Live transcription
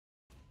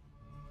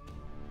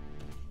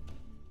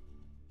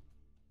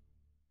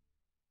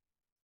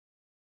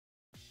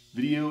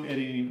Video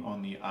editing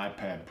on the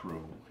iPad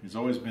Pro has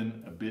always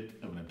been a bit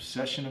of an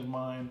obsession of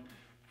mine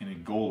and a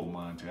goal of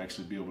mine to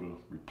actually be able to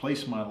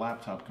replace my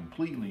laptop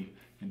completely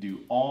and do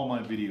all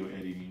my video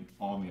editing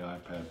on the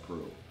iPad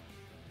Pro.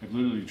 I've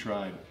literally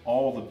tried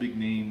all the big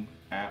name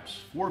apps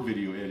for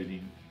video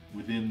editing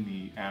within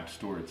the App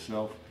Store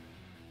itself,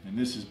 and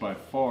this is by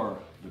far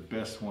the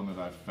best one that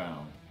I've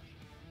found.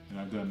 And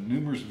I've done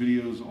numerous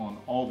videos on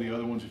all the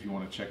other ones if you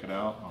want to check it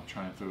out. I'll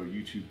try and throw a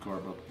YouTube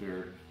card up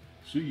there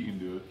so you can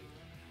do it.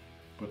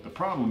 But the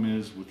problem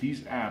is, with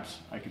these apps,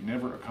 I could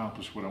never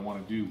accomplish what I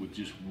want to do with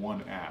just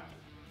one app.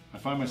 I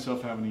find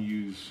myself having to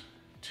use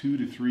 2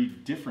 to 3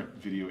 different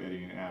video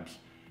editing apps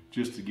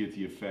just to get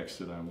the effects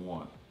that I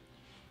want.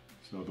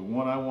 So the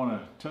one I want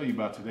to tell you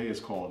about today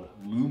is called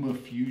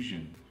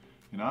LumaFusion.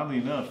 And oddly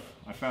enough,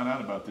 I found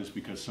out about this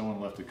because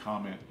someone left a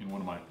comment in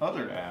one of my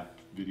other app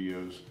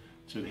videos,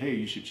 said, hey,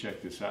 you should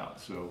check this out.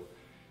 So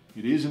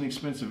it is an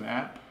expensive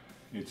app.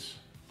 It's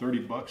 30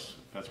 bucks.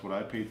 That's what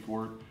I paid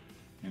for it.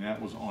 And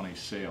that was on a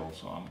sale.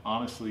 So I'm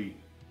honestly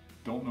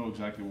don't know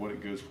exactly what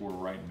it goes for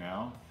right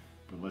now,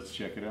 but let's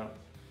check it out.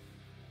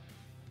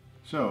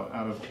 So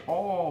out of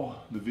all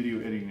the video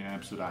editing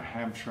apps that I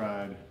have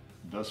tried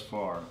thus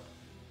far,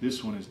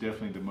 this one is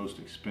definitely the most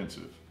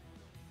expensive.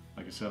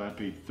 Like I said, I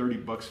paid 30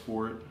 bucks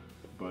for it,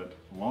 but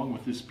along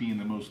with this being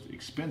the most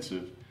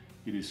expensive,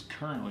 it is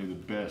currently the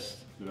best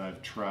that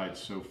I've tried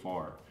so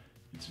far.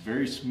 It's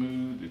very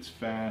smooth, it's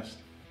fast,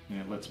 and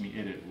it lets me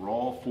edit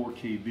raw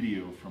 4K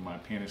video from my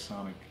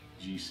Panasonic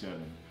G7.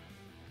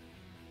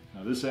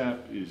 Now this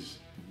app is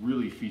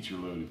really feature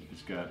loaded.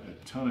 It's got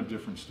a ton of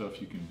different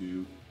stuff you can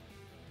do.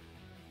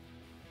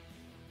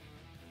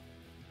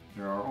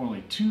 There are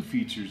only 2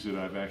 features that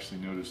I've actually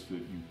noticed that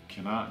you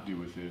cannot do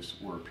with this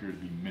or appear to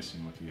be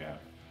missing with the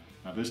app.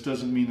 Now this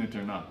doesn't mean that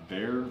they're not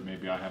there.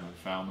 Maybe I haven't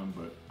found them,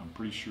 but I'm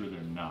pretty sure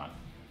they're not.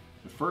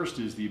 The first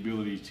is the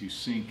ability to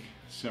sync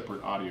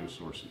separate audio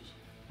sources.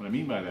 What I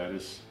mean by that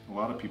is a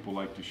lot of people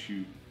like to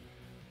shoot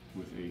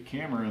with a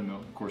camera, and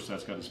of course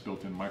that's got its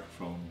built-in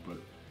microphone, but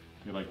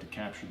they like to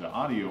capture the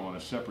audio on a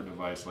separate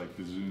device like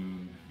the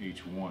Zoom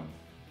H1.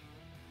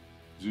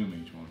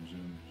 Anyway.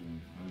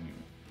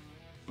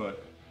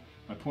 But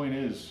my point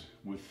is,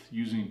 with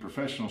using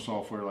professional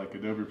software like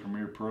Adobe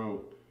Premiere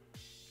Pro,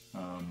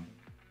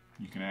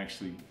 you can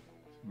actually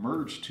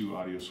merge 2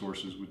 audio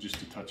sources with just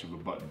a touch of a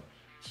button.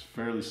 It's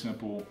fairly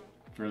simple,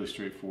 fairly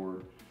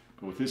straightforward.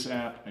 But with this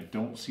app, I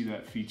don't see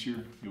that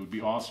feature. It would be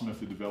awesome if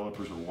the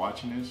developers are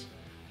watching this,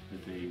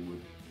 that they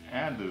would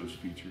add those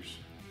features.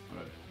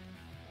 But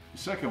the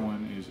second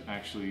one is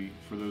actually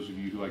for those of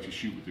you who like to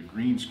shoot with a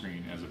green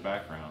screen as a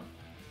background.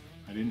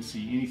 I didn't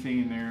see anything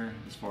in there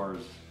as far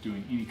as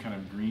doing any kind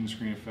of green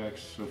screen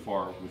effects so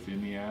far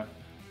within the app.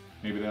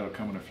 Maybe that'll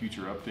come in a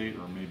future update,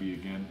 or maybe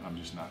again, I'm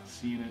just not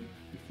seeing it.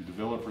 If the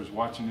developer is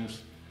watching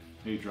this,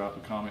 hey, drop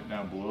a comment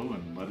down below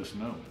and let us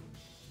know.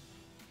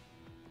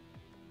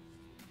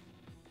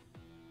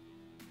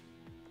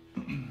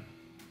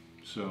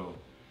 So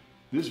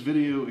this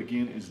video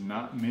again is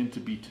not meant to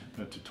be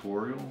a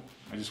tutorial.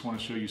 I just want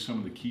to show you some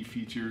of the key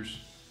features.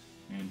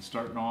 And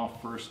starting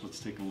off first, let's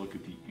take a look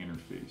at the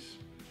interface.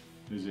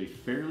 It is a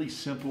fairly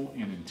simple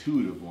and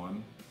intuitive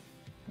one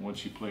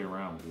once you play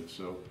around with it.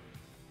 So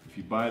if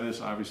you buy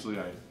this, obviously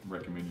I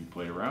recommend you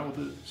play around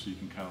with it so you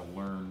can kind of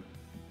learn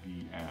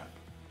the app.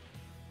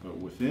 But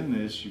within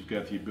this, you've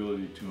got the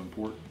ability to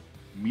import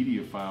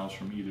media files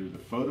from either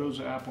the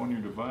Photos app on your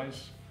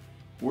device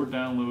or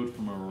download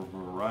from a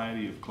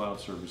variety of cloud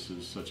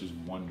services such as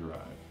OneDrive.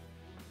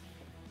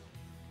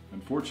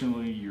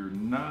 Unfortunately, you're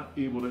not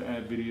able to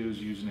add videos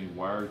using a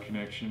wired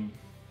connection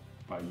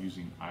by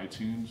using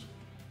iTunes.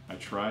 I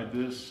tried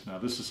this. Now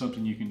this is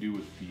something you can do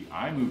with the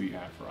iMovie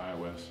app for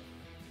iOS,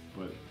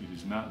 but it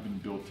has not been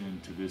built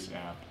into this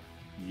app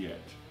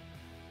yet.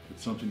 But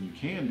something you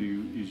can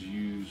do is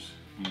use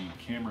the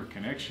camera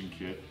connection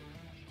kit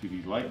to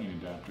the lightning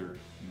adapter,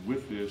 and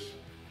with this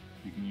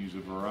you can use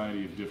a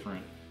variety of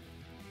different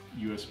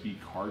USB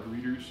card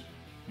readers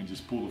and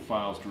just pull the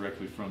files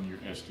directly from your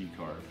SD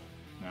card.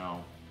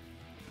 Now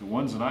the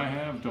ones that I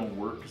have don't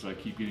work because I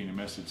keep getting a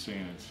message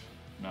saying it's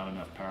not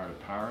enough power to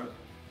power it,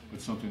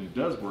 but something that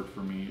does work for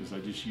me is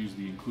I just use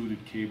the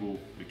included cable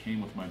that came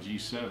with my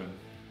G7,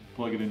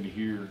 plug it into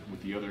here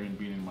with the other end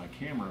being in my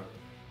camera,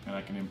 and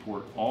I can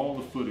import all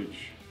the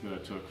footage that I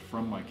took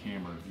from my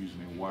camera using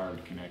a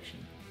wired connection.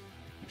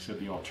 Like I said,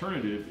 the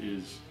alternative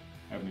is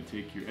having to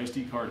take your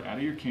SD card out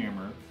of your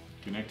camera,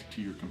 connect it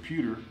to your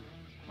computer,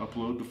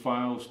 upload the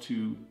files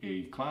to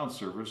a cloud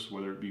service,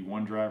 whether it be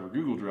OneDrive or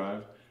Google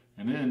Drive,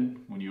 and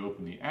then when you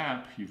open the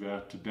app, you've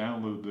got to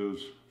download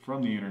those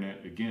from the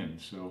internet again.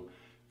 So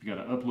you've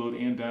got to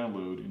upload and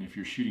download, and if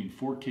you're shooting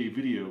 4K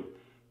video,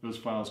 those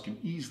files can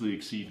easily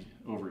exceed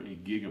over a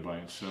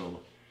gigabyte. So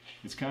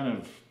it's kind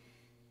of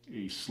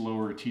a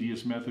slower,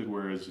 tedious method,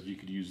 whereas if you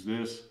could use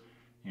this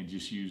and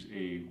just use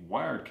a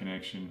wired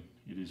connection,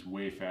 it is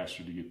way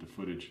faster to get the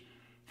footage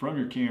from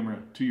your camera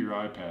to your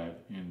iPad.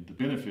 And the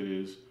benefit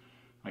is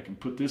I can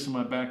put this in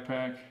my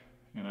backpack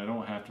and I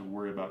don't have to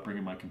worry about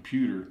bringing my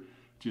computer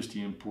just to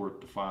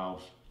import the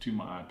files to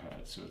my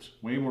iPad. So it's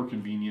way more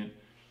convenient,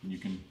 and you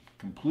can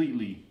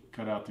completely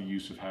cut out the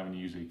use of having to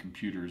use a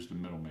computer as the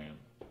middleman.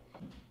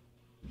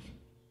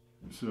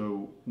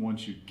 So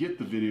once you get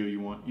the video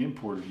you want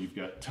imported, you've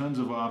got tons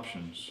of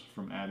options,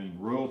 from adding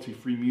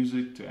royalty-free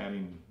music to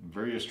adding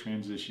various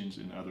transitions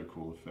and other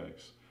cool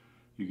effects.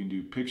 You can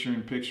do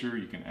picture-in-picture,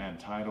 you can add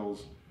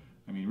titles.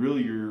 I mean,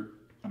 really your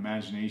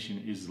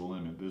imagination is the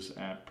limit. This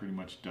app pretty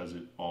much does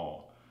it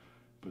all.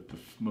 But the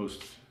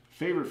most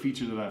favorite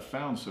feature that I've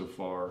found so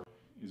far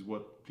is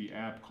what the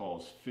app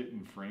calls fit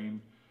and frame.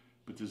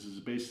 But this is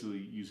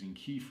basically using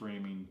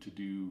keyframing to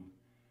do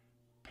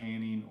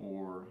panning,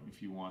 or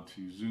if you want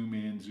to zoom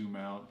in, zoom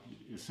out.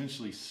 It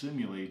essentially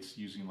simulates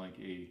using like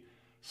a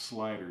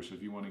slider. So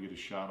if you want to get a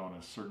shot on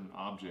a certain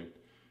object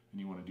and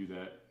you want to do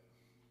that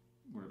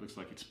where it looks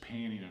like it's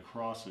panning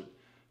across it,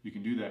 you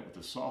can do that with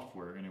the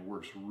software, and it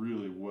works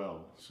really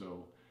well.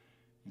 So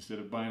instead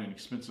of buying an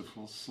expensive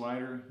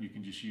slider, you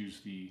can just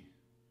use the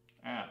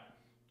app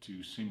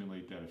to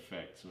simulate that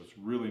effect. So it's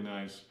really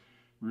nice,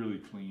 really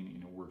clean,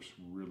 and it works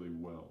really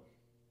well.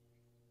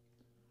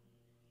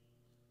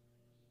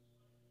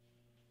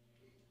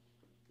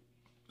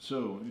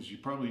 So as you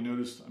probably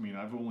noticed, I mean,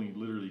 I've only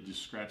literally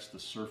just scratched the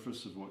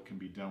surface of what can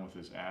be done with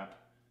this app,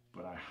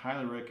 but I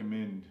highly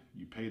recommend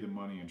you pay the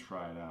money and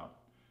try it out.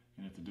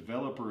 And if the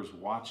developer is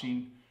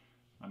watching,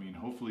 I mean,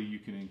 hopefully you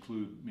can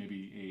include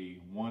maybe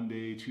a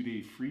 1-day,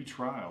 2-day free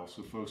trial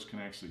so folks can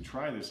actually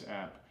try this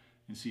app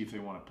and see if they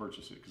want to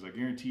purchase it. Because I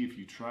guarantee if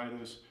you try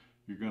this,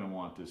 you're going to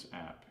want this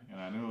app. And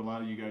I know a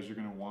lot of you guys are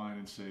going to whine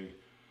and say,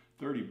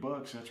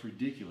 $30, that's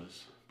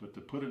ridiculous. But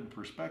to put it in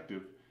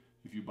perspective,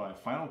 if you buy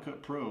Final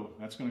Cut Pro,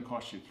 that's going to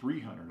cost you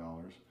 $300.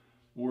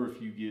 Or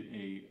if you get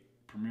a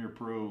Premiere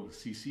Pro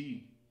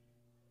CC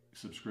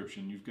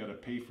subscription, you've got to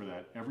pay for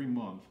that every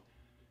month,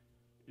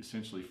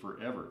 essentially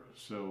forever.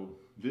 So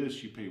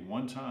this you pay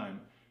one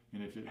time,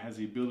 and if it has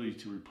the ability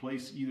to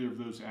replace either of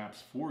those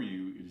apps for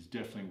you, it is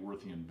definitely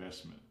worth the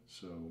investment.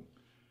 So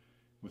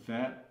with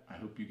that, I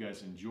hope you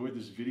guys enjoyed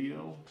this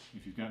video.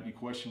 If you've got any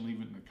question, leave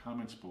it in the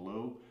comments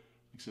below.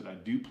 Like I said, I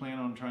do plan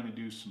on trying to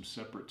do some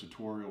separate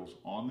tutorials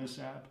on this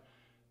app.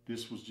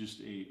 This was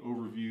just a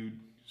overview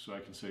so I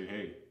can say,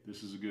 hey,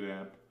 this is a good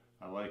app,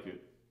 I like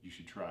it, you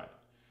should try it.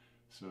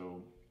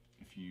 So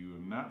if you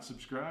have not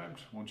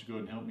subscribed, why don't you go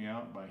ahead and help me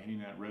out by hitting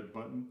that red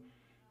button.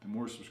 The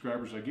more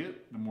subscribers I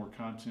get, the more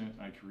content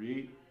I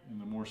create,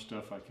 and the more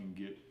stuff I can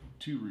get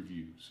to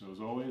review. So as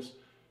always,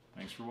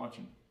 thanks for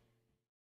watching.